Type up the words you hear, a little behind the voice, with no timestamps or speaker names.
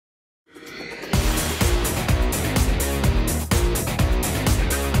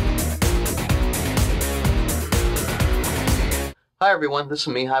Hi everyone, this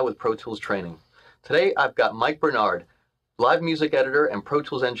is Mihai with Pro Tools Training. Today I've got Mike Bernard, live music editor and Pro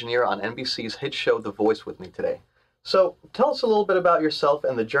Tools engineer on NBC's hit show The Voice with me today. So tell us a little bit about yourself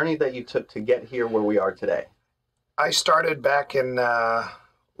and the journey that you took to get here where we are today. I started back in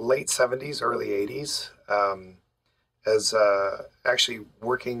late 70s, early 80s, as actually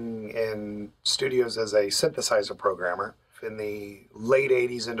working in studios as a synthesizer programmer. In the late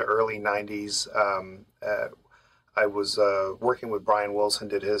 80s into early 90s, I was working with Brian Wilson,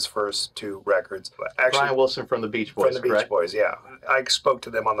 did his first two records. Actually, Brian Wilson from the Beach Boys, From the Beach Boys, yeah. I spoke to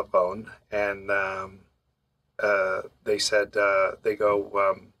them on the phone, and they said, they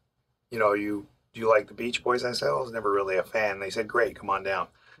go, do you like the Beach Boys? I said, I was never really a fan. They said, great, come on down.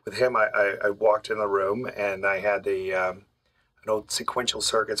 With him, I walked in the room, and I had an old Sequential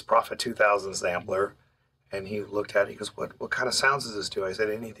Circuits Prophet 2000 sampler, and he looked at it, he goes, what kind of sounds does this do? I said,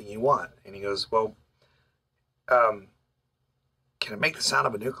 anything you want. And he goes, well, can it make the sound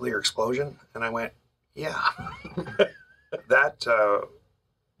of a nuclear explosion? And I went, yeah. That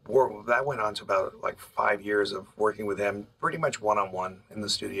went on to about like 5 years of working with him, pretty much one-on-one in the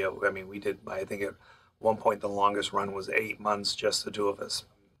studio. I mean, we did, I think at one point the longest run was 8 months, just the two of us.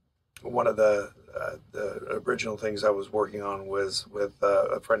 One of the original things I was working on was with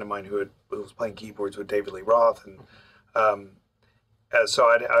a friend of mine who was playing keyboards with David Lee Roth, and so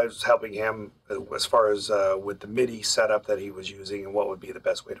I was helping him as far as with the MIDI setup that he was using and what would be the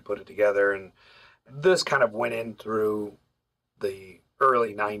best way to put it together. And this kind of went in through the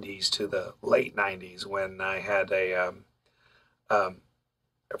early 90s to the late 90s when I had a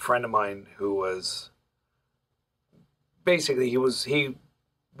friend of mine who was basically, he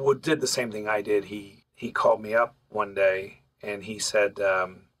did the same thing I did. He called me up one day and he said,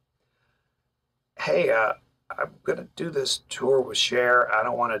 hey, I'm going to do this tour with Cher. I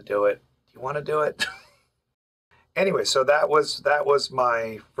don't want to do it. Do you want to do it? Anyway, so that was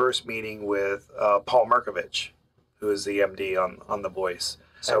my first meeting with Paul Merkovich, who is the MD on The Voice.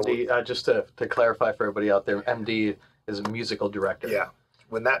 So MD, just to clarify for everybody out there, MD is a musical director. Yeah.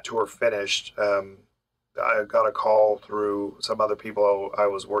 When that tour finished, I got a call through some other people I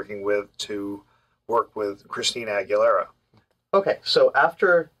was working with to work with Christina Aguilera. Okay, so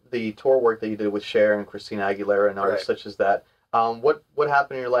after the tour work that you did with Cher and Christina Aguilera and artists such as that, what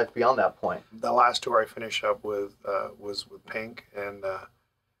happened in your life beyond that point? The last tour I finished up with was with Pink, and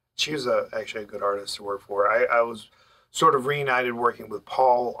she was actually a good artist to work for. I was sort of reunited working with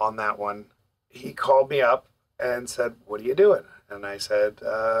Paul on that one. He called me up and said, what are you doing? And I said,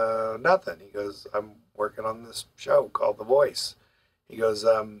 nothing. He goes, I'm working on this show called The Voice. He goes,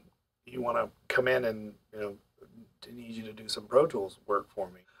 you want to come in and, I need you to do some Pro Tools work for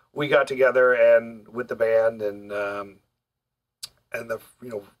me. We got together and with the band and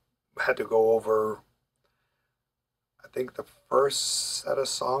had to go over, I think the first set of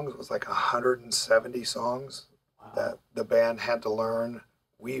songs was like 170 songs. Wow. That the band had to learn.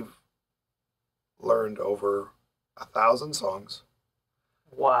 We've learned over 1,000 songs.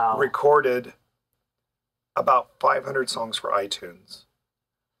 Wow. Recorded about 500 songs for iTunes.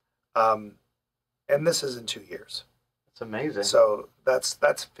 And this is in 2 years. It's amazing. So that's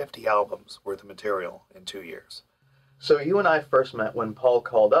 50 albums worth of material in 2 years. So you and I first met when Paul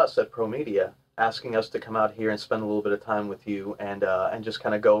called us at ProMedia, asking us to come out here and spend a little bit of time with you and just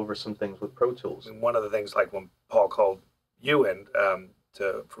kind of go over some things with Pro Tools. And one of the things, like when Paul called you in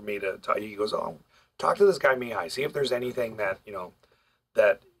for me to talk, he goes, "Oh, talk to this guy Mihai. See if there's anything that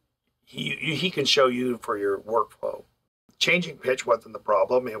that he can show you for your workflow." Changing pitch wasn't the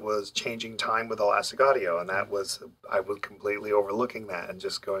problem. It was changing time with elastic audio, and I was completely overlooking that and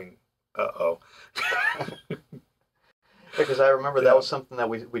just going, uh-oh. Because I remember that was something that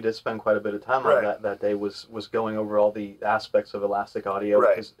we did spend quite a bit of time on that day was going over all the aspects of elastic audio.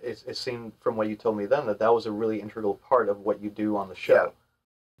 Right. Because it seemed from what you told me then that was a really integral part of what you do on the show. Yeah.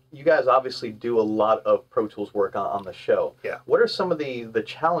 You guys obviously do a lot of Pro Tools work on the show. Yeah. What are some of the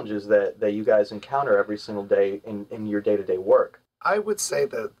challenges that you guys encounter every single day in your day-to-day work? I would say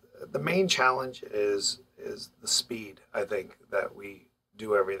that the main challenge is the speed, I think, that we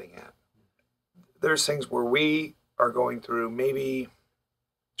do everything at. There's things where we are going through maybe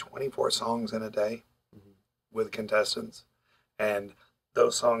 24 songs in a day with contestants, and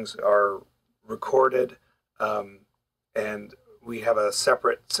those songs are recorded, and we have a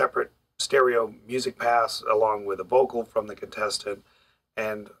separate stereo music pass along with a vocal from the contestant,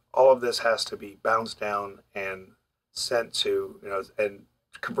 and all of this has to be bounced down and sent to, and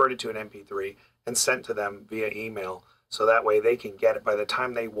converted to an MP3 and sent to them via email, so that way they can get it. By the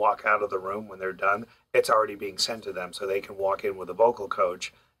time they walk out of the room when they're done, it's already being sent to them, so they can walk in with a vocal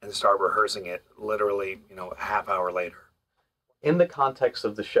coach and start rehearsing it literally, a half hour later. in the context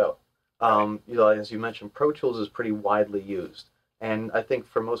of the show. Right. You know, as you mentioned, Pro Tools is pretty widely used. And I think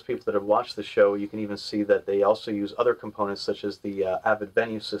for most people that have watched the show, you can even see that they also use other components such as the Avid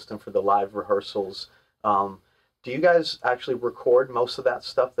Venue system for the live rehearsals. Um, do you guys actually record most of that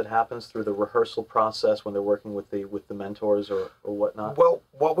stuff that happens through the rehearsal process when they're working with the mentors or whatnot? Well,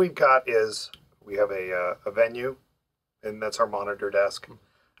 what we've got is we have a venue, and that's our monitor desk.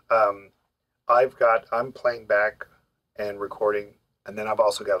 Um, I'm playing back and recording, and then I've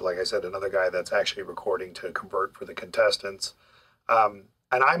also got, like I said, another guy that's actually recording to convert for the contestants. And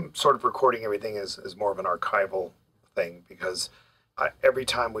I'm sort of recording everything as more of an archival thing because every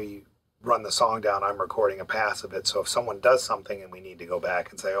time we run the song down, I'm recording a pass of it. So if someone does something and we need to go back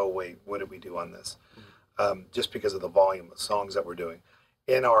and say, oh, wait, what did we do on this? Just because of the volume of songs that we're doing.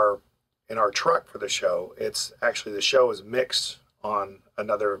 In our truck for the show, it's actually the show is mixed on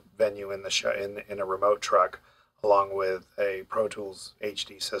another venue in the show in a remote truck, along with a Pro Tools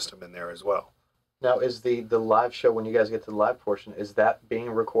HD system in there as well. Now, is the live show, when you guys get to the live portion, is that being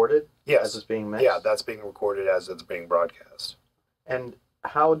recorded as Yes. it's being mixed? Yeah, that's being recorded as it's being broadcast. And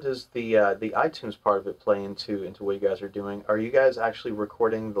how does the iTunes part of it play into what you guys are doing? Are you guys actually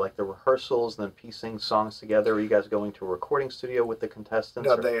recording like the rehearsals and then piecing songs together? Are you guys going to a recording studio with the contestants?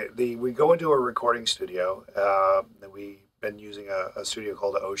 No, we go into a recording studio. We've been using a studio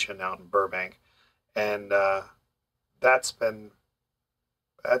called Ocean out in Burbank, and that's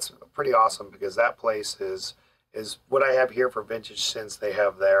pretty awesome because that place is what I have here for vintage synths they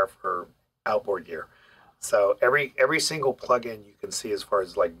have there for outboard gear. So every single plugin you can see as far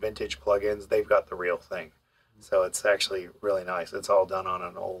as like vintage plugins, they've got the real thing. So it's actually really nice. It's all done on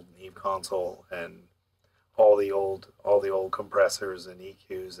an old Neve console and all the old compressors and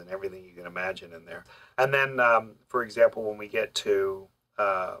EQs and everything you can imagine in there. And then, for example, when we get to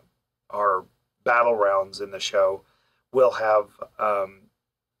our battle rounds in the show, we'll have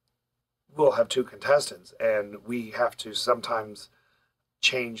two contestants, and we have to sometimes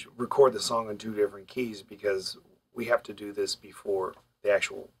record the song in two different keys because we have to do this before the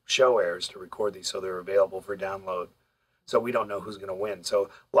actual show airs to record these so they're available for download. So we don't know who's going to win. So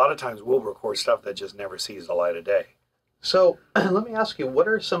a lot of times we'll record stuff that just never sees the light of day. So let me ask you, what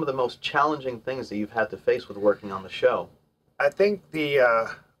are some of the most challenging things that you've had to face with working on the show? I think the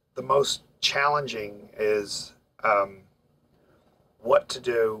most challenging is what to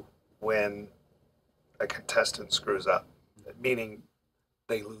do when a contestant screws up, meaning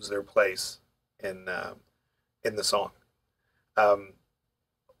they lose their place in the song.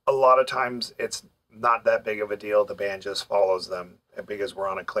 A lot of times it's not that big of a deal. The band just follows them because we're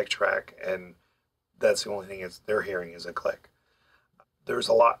on a click track, and that's the only thing they're hearing is a click. There's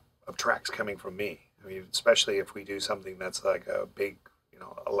a lot of tracks coming from me. I mean, especially if we do something that's like a big,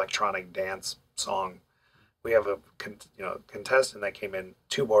 electronic dance song. We have a contestant that came in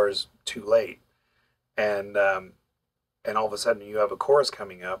 2 bars too late, and all of a sudden you have a chorus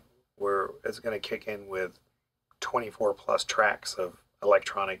coming up where it's going to kick in with 24 plus tracks of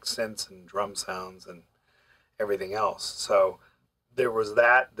electronic synths and drum sounds and everything else. So there was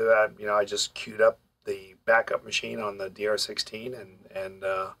that I just queued up the backup machine on the DR16 and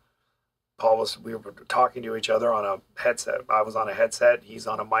we were talking to each other on a headset. I was on a headset, he's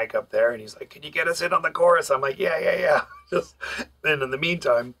on a mic up there, and he's like, "Can you get us in on the chorus?" I'm like, yeah. And in the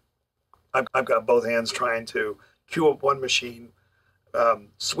meantime, I've got both hands trying to queue up one machine,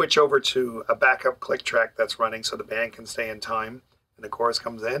 switch over to a backup click track that's running so the band can stay in time, and the chorus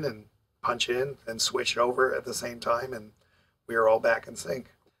comes in and punch in and switch over at the same time, and we are all back in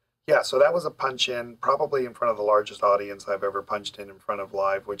sync. Yeah, so that was a punch in, probably in front of the largest audience I've ever punched in front of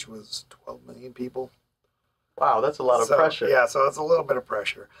live, which was 12 million people. Wow, that's a lot of pressure. Yeah, so it's a little bit of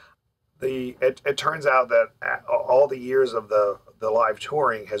pressure. It turns out that all the years of the live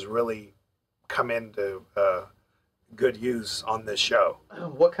touring has really come into good use on this show.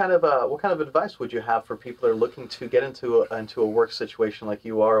 What kind of advice would you have for people that are looking to get into a work situation like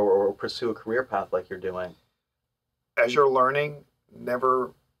you are, or pursue a career path like you're doing? As you're learning,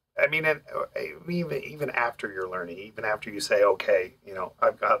 never. I mean, even after you're learning, even after you say, "Okay,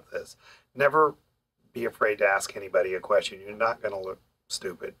 I've got this," never be afraid to ask anybody a question. You're not going to look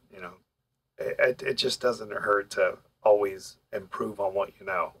stupid. It just doesn't hurt to always improve on what you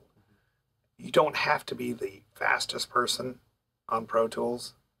know. You don't have to be the fastest person on Pro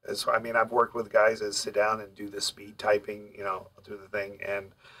Tools. I've worked with guys that sit down and do the speed typing, through the thing,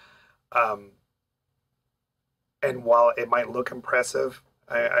 and while it might look impressive,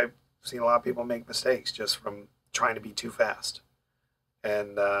 I've seen a lot of people make mistakes just from trying to be too fast.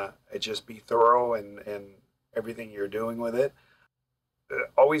 And just be thorough in everything you're doing with it.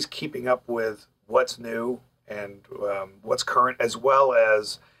 Always keeping up with what's new and what's current, as well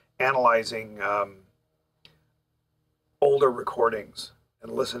as analyzing older recordings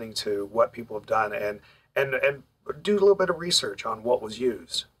and listening to what people have done, and do a little bit of research on what was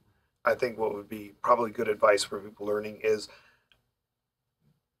used. I think what would be probably good advice for people learning is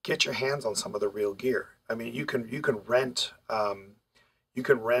get your hands on some of the real gear. I mean, you can rent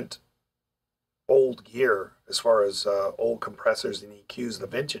old gear as far as old compressors and EQs, the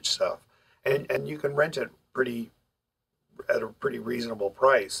vintage stuff, and you can rent it at a pretty reasonable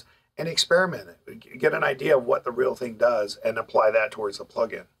price and experiment it. Get an idea of what the real thing does and apply that towards the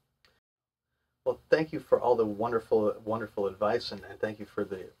plugin. Well, thank you for all the wonderful, wonderful advice, and thank you for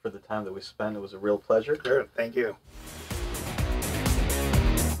the time that we spent. It was a real pleasure. Sure, thank you.